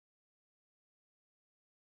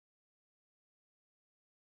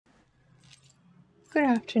Good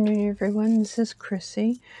afternoon everyone, this is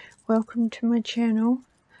Chrissy. Welcome to my channel.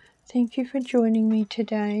 Thank you for joining me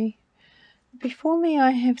today. Before me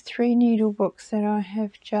I have 3 needle books that I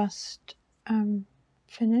have just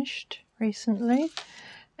finished recently,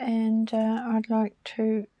 and I'd like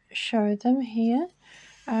to show them here.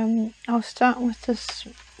 I'll start with this.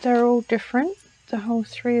 They're all different. The whole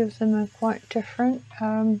 3 of them are quite different.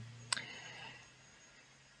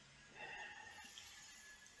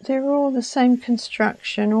 They're all the same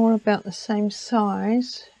construction, all about the same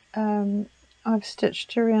size. I've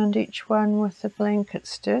stitched around each one with a blanket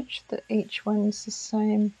stitch, that each one's the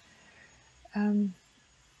same, the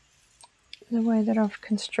way that I've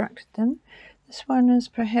constructed them. This one is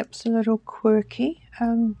perhaps a little quirky.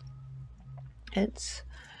 It's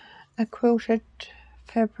a quilted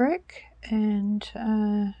fabric and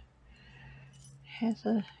has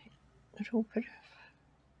a little bit of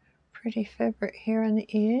pretty fabric here on the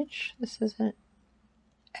edge. This is an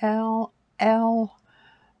L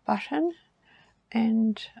button,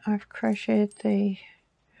 and I've crocheted the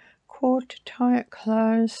cord to tie it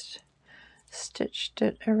closed, stitched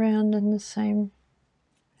it around in the same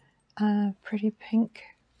pretty pink.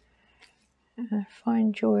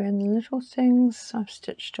 Find joy in the little things. I've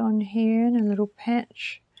stitched on here and a little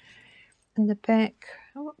patch in the back.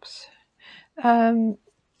 Oops.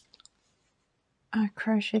 I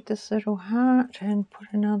crocheted this little heart and put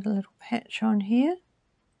another little patch on here.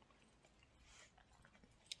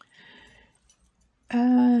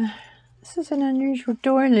 This is an unusual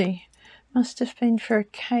doily. Must have been for a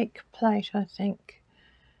cake plate, I think.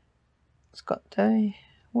 It's got the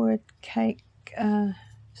word cake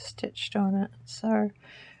stitched on it, so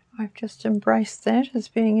I've just embraced that as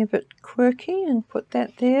being a bit quirky and put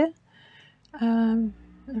that there.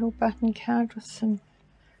 Little button card with some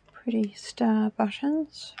pretty star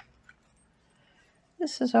buttons.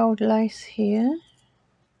 This is old lace here,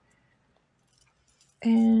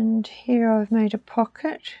 and here I've made a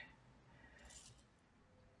pocket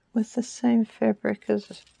with the same fabric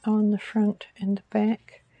as on the front and the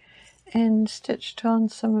back, and stitched on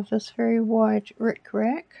some of this very wide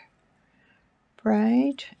rickrack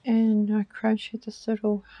braid, and I crocheted this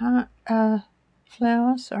little heart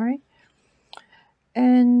flower,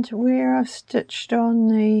 and where I've stitched on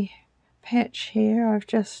the patch here, I've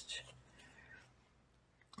just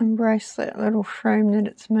embraced that little frame that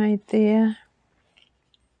it's made there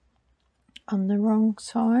on the wrong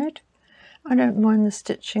side. I don't mind the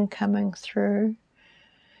stitching coming through.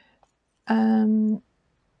 And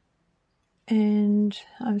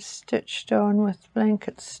I've stitched on with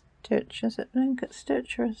blanket stitch. Is it blanket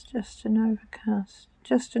stitch or is it just an overcast?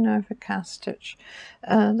 Just an overcast stitch.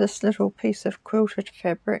 This little piece of quilted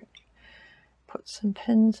fabric. Put some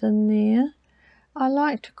pins in there. I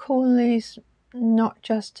like to call these not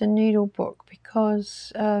just a needle book,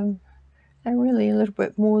 because they're really a little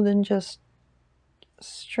bit more than just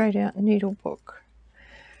straight out needle book.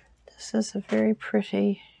 This is a very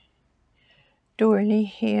pretty doily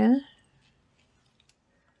here.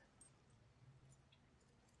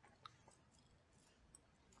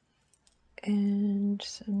 And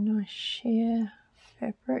some nice sheer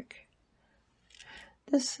fabric.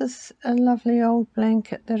 This is a lovely old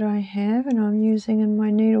blanket that I have and I'm using in my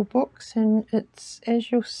needle books, and it's,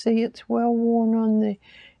 as you'll see, it's well worn on the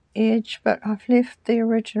edge, but I've left the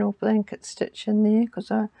original blanket stitch in there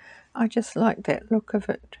because I just like that look of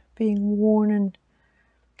it being worn and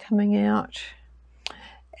coming out.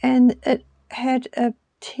 And it had a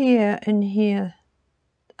tear in here,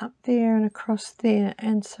 up there and across there,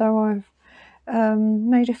 and so I've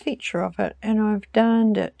made a feature of it and I've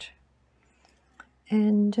darned it.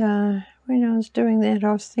 And when I was doing that,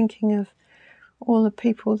 I was thinking of all the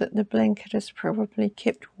people that the blanket has probably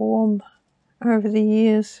kept warm over the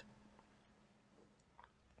years.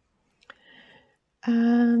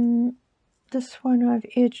 This one I've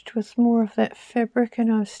edged with more of that fabric, and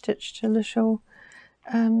I've stitched a little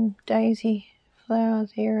daisy flower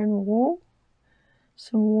there in wool,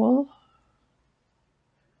 some wool.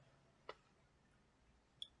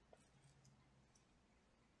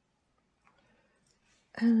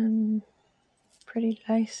 Pretty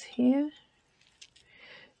lace here,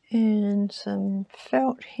 and some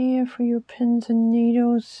felt here for your pins and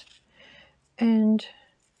needles, and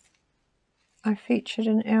I featured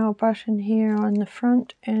an owl button here on the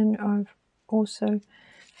front, and I've also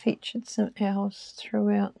featured some owls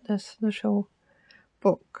throughout this little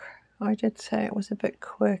book. I did say it was a bit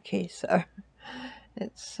quirky, so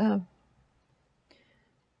it's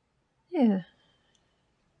yeah.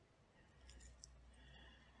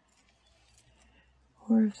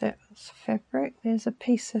 More of that fabric. There's a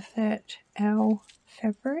piece of that owl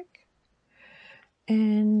fabric.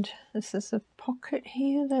 And this is a pocket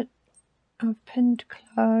here that I've pinned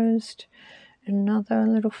closed. Another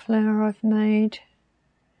little flower I've made.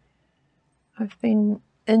 I've been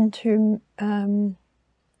into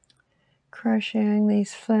crocheting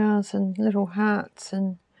these flowers and little hearts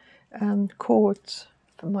and cords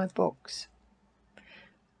for my books.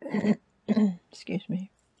 Excuse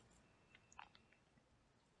me.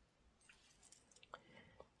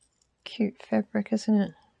 Cute fabric, isn't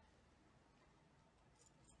it?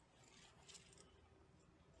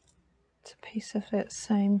 It's a piece of that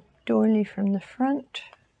same doily from the front.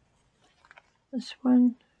 This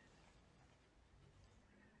one.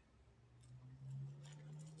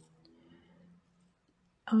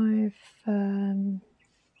 I've done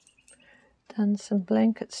some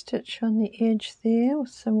blanket stitch on the edge there with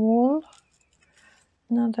some wool.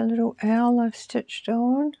 Another little owl I've stitched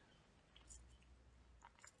on.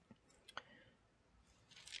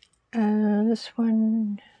 This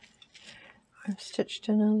one I've stitched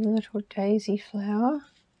in a little daisy flower.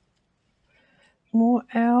 More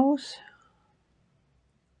owls.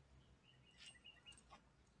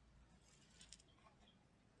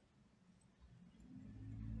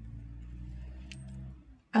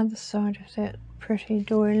 Other side of that pretty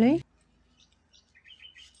doily.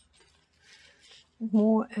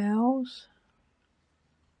 More owls.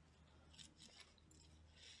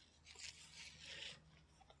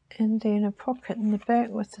 And then a pocket in the back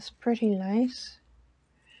with this pretty lace.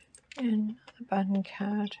 And a button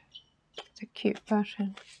card. It's a cute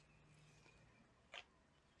button.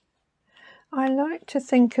 I like to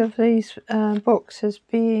think of these books as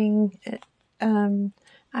being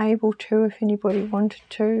able to, if anybody wanted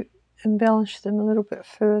to, embellish them a little bit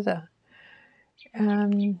further.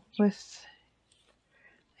 They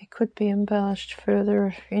could be embellished further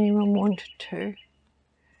if anyone wanted to.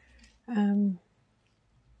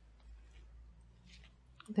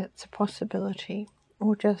 That's a possibility,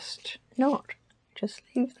 or just not, just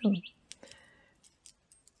leave them.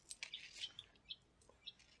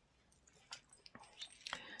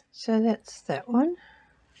 So that's that one.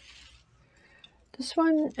 This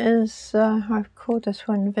one is, I've called this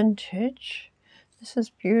one vintage. This is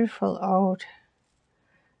beautiful old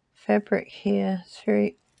fabric here. It's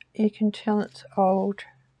very, you can tell it's old.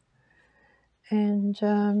 And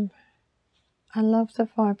I love the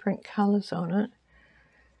vibrant colours on it.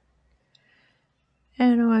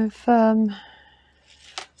 And I've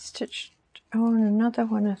stitched on another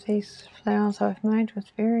one of these flowers I've made with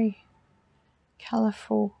very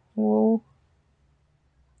colourful wool.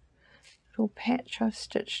 Little patch I've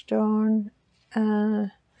stitched on.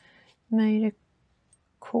 Made a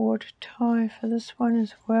cord tie for this one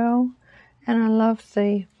as well. And I love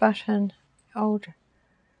the button, old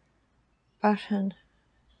button.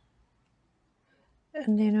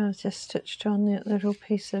 And then I've just stitched on that little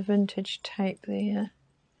piece of vintage tape there.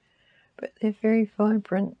 But they're very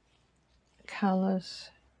vibrant colours.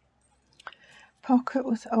 Pocket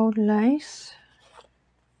with old lace.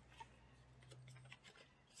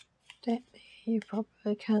 That there, you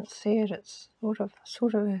probably can't see it. It's sort of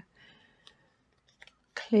a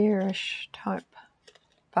clearish type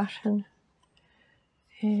button.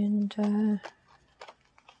 And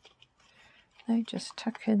they just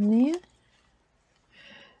tuck in there.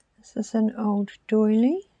 This is an old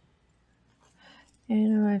doily,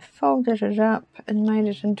 and I folded it up and made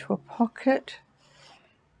it into a pocket.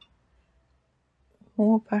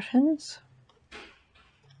 More buttons.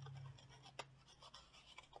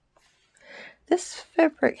 This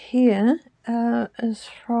fabric here is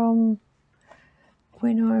from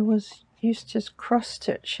when I used to cross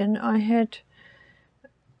stitch, and I had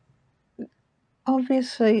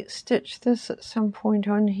obviously stitched this at some point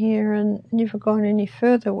on here and never gone any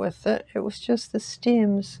further with it. It was just the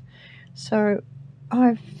stems. So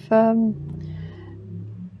I've done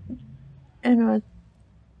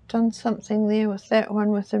something there with that one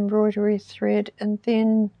with embroidery thread, and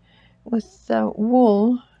then with the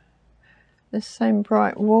wool, this same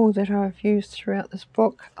bright wool that I've used throughout this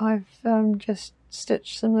book, I've just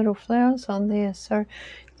stitched some little flowers on there. So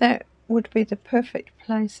that would be the perfect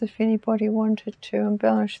place if anybody wanted to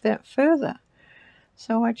embellish that further.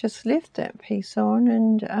 So I just left that piece on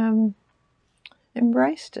and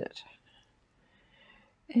embraced it.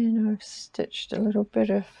 And I've stitched a little bit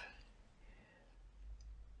of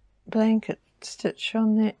blanket stitch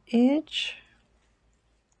on that edge.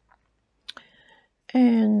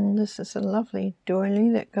 And this is a lovely doily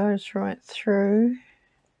that goes right through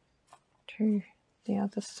to the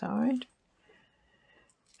other side.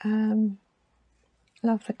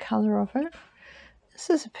 Love the colour of it. This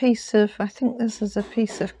is a piece of, I think this is a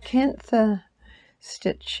piece of cantha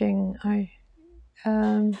stitching. I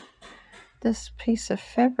this piece of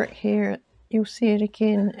fabric here, you'll see it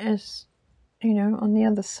again as, you know, on the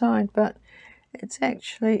other side, but it's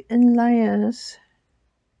actually in layers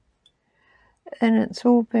and it's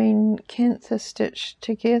all been cantha stitched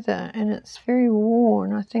together and it's very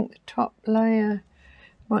worn. I think the top layer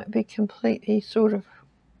might be completely sort of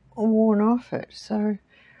worn off it, so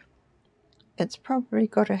it's probably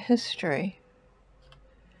got a history,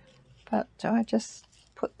 but I just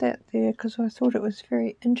put that there because I thought it was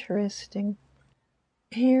very interesting.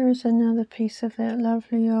 Here is another piece of that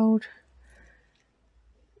lovely old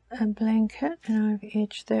blanket, and I've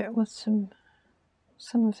edged that with some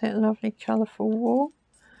of that lovely colourful wool.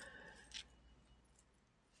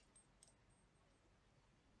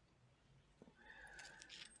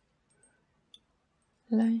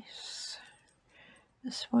 Lace.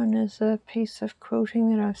 This one is a piece of quilting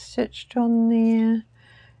that I've stitched on there,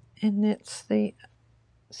 and that's the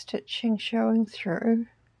stitching showing through.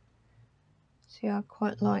 See, I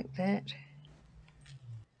quite like that.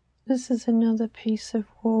 This is another piece of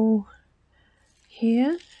wool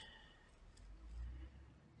here,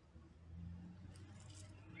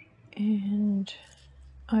 and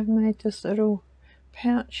I've made this little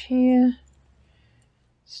pouch here,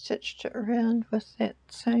 stitched it around with that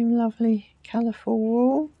same lovely colourful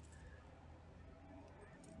wool.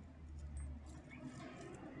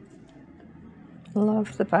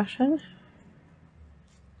 Love the button.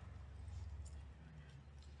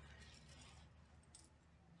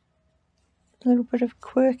 A little bit of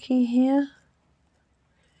quirky here.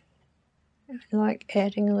 I like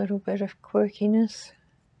adding a little bit of quirkiness.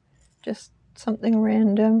 Just something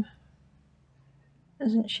random.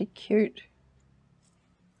 Isn't she cute?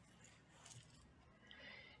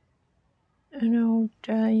 An old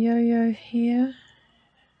yo-yo here.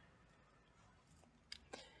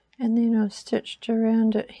 And then I've stitched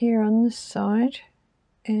around it here on this side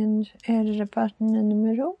and added a button in the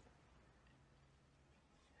middle.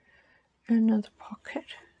 Another pocket.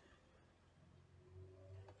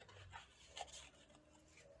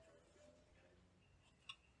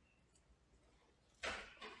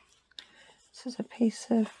 This is a piece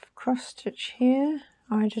of cross stitch here.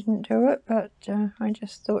 I didn't do it, but I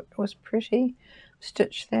just thought it was pretty.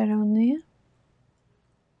 Stitch that on there.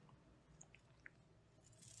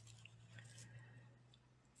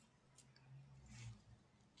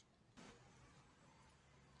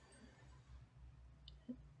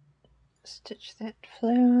 Stitch that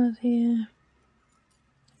flower there.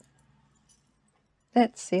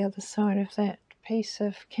 That's the other side of that piece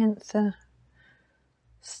of cantha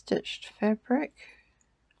stitched fabric.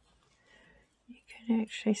 You can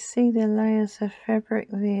actually see the layers of fabric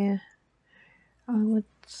there. I would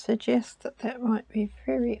suggest that that might be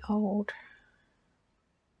very old.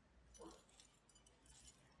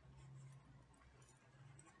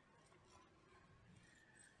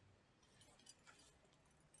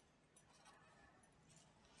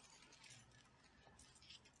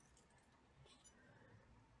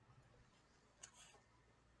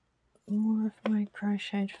 More of my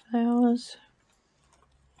crocheted flowers.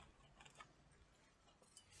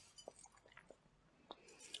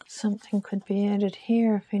 Something could be added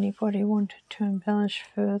here if anybody wanted to embellish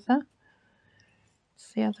further.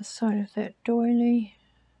 It's the other side of that doily.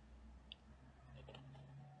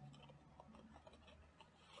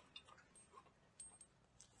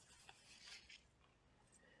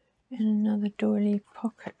 And another doily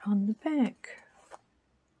pocket on the back.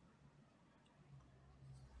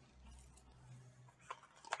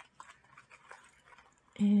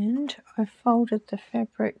 And I folded the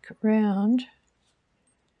fabric round,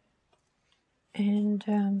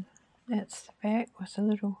 and that's the back with a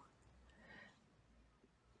little,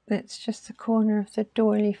 that's just the corner of the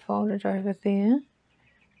doily folded over there,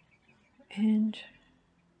 and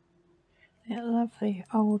that lovely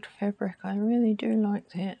old fabric, I really do like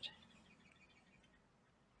that.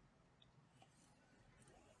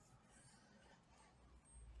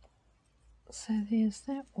 So there's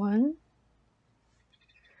that one.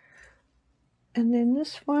 And then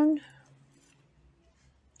this one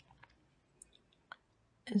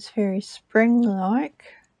is very spring-like.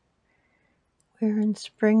 We're in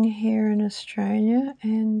spring here in Australia,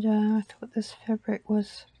 and I thought this fabric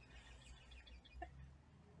was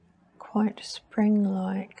quite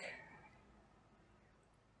spring-like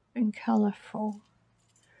and colourful.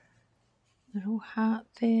 Little heart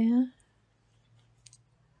there.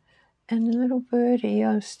 And the little birdie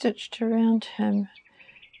I've stitched around him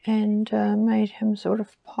and made him sort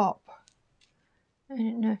of pop. I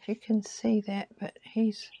don't know if you can see that, but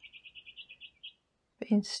he's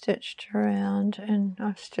been stitched around, and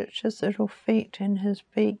I've stitched his little feet and his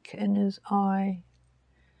beak and his eye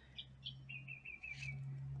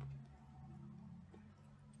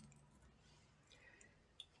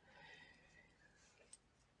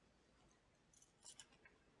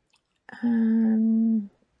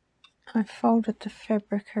I folded the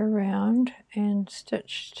fabric around and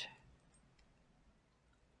stitched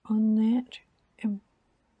on that. A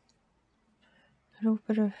little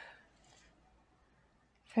bit of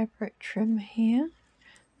fabric trim here.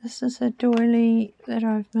 This is a doily that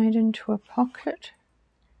I've made into a pocket.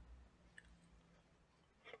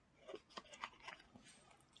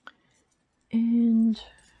 And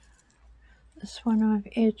this one I've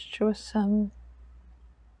edged with some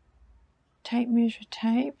tape measure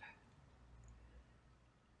tape.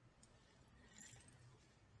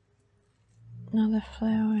 Another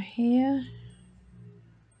flower here.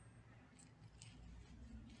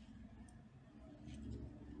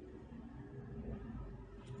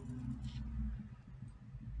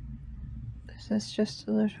 This is just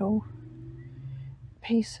a little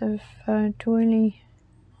piece of doily.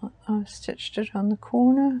 I've stitched it on the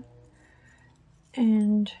corner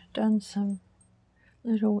and done some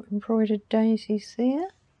little embroidered daisies there.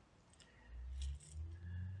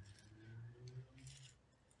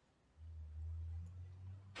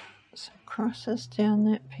 Some crosses down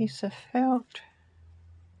that piece of felt.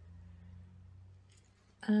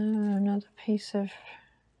 Another piece of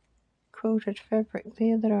quilted fabric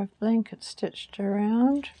there that I've blanket stitched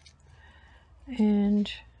around,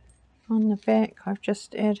 and on the back I've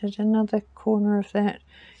just added another corner of that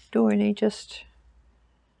doily, just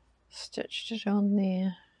stitched it on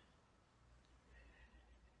there.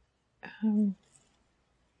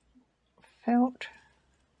 Felt,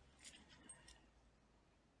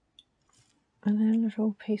 and a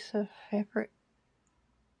little piece of fabric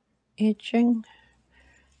edging.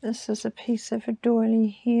 This is a piece of a doily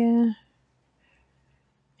here,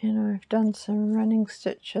 and I've done some running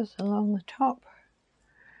stitches along the top.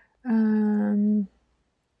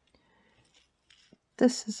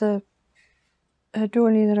 This is a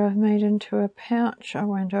doily that I've made into a pouch. I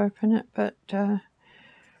won't open it, but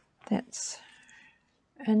that's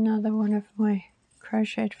another one of my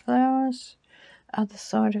crocheted flowers. Other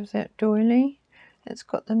side of that doily. It's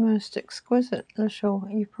got the most exquisite little,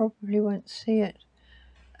 you probably won't see it,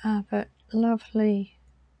 but lovely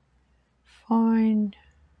fine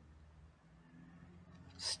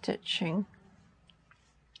stitching.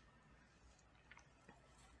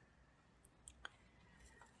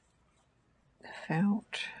 The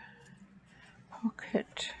felt,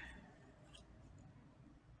 pocket,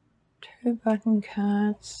 2 button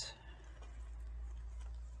cards,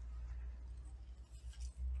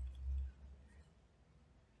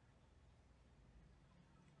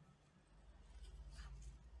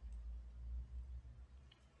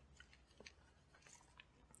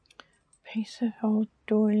 piece of old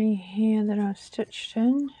doily here that I've stitched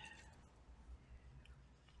in,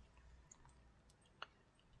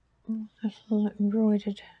 little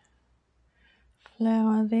embroidered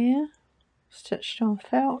flower there, stitched on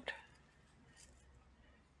felt,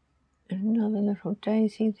 and another little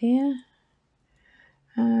daisy there.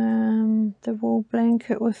 The wool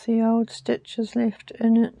blanket with the old stitches left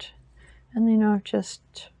in it, and then I've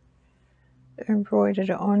just embroidered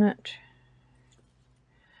on it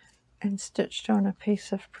and stitched on a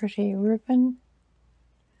piece of pretty ribbon.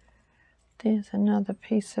 There's another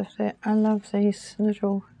piece of that. I love these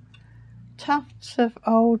little tufts of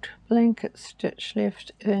old blanket stitch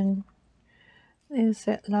left in. There's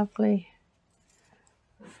that lovely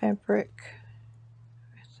fabric,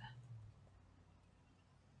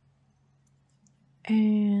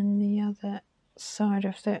 and the other side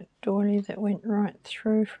of that doily that went right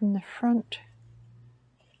through from the front.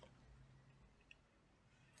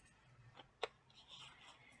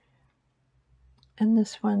 And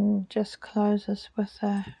this one just closes with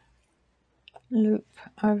a loop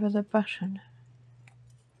over the button.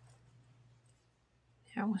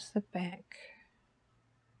 That was the back.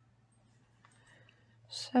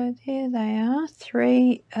 So there they are,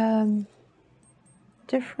 3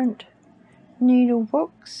 different needle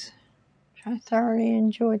books, which I thoroughly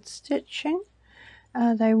enjoyed stitching.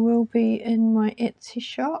 They will be in my Etsy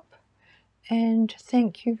shop, and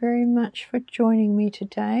thank you very much for joining me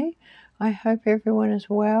today. I hope everyone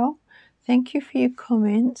is well. Thank you for your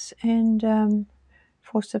comments and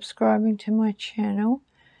for subscribing to my channel,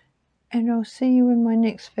 and I'll see you in my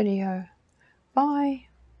next video. Bye.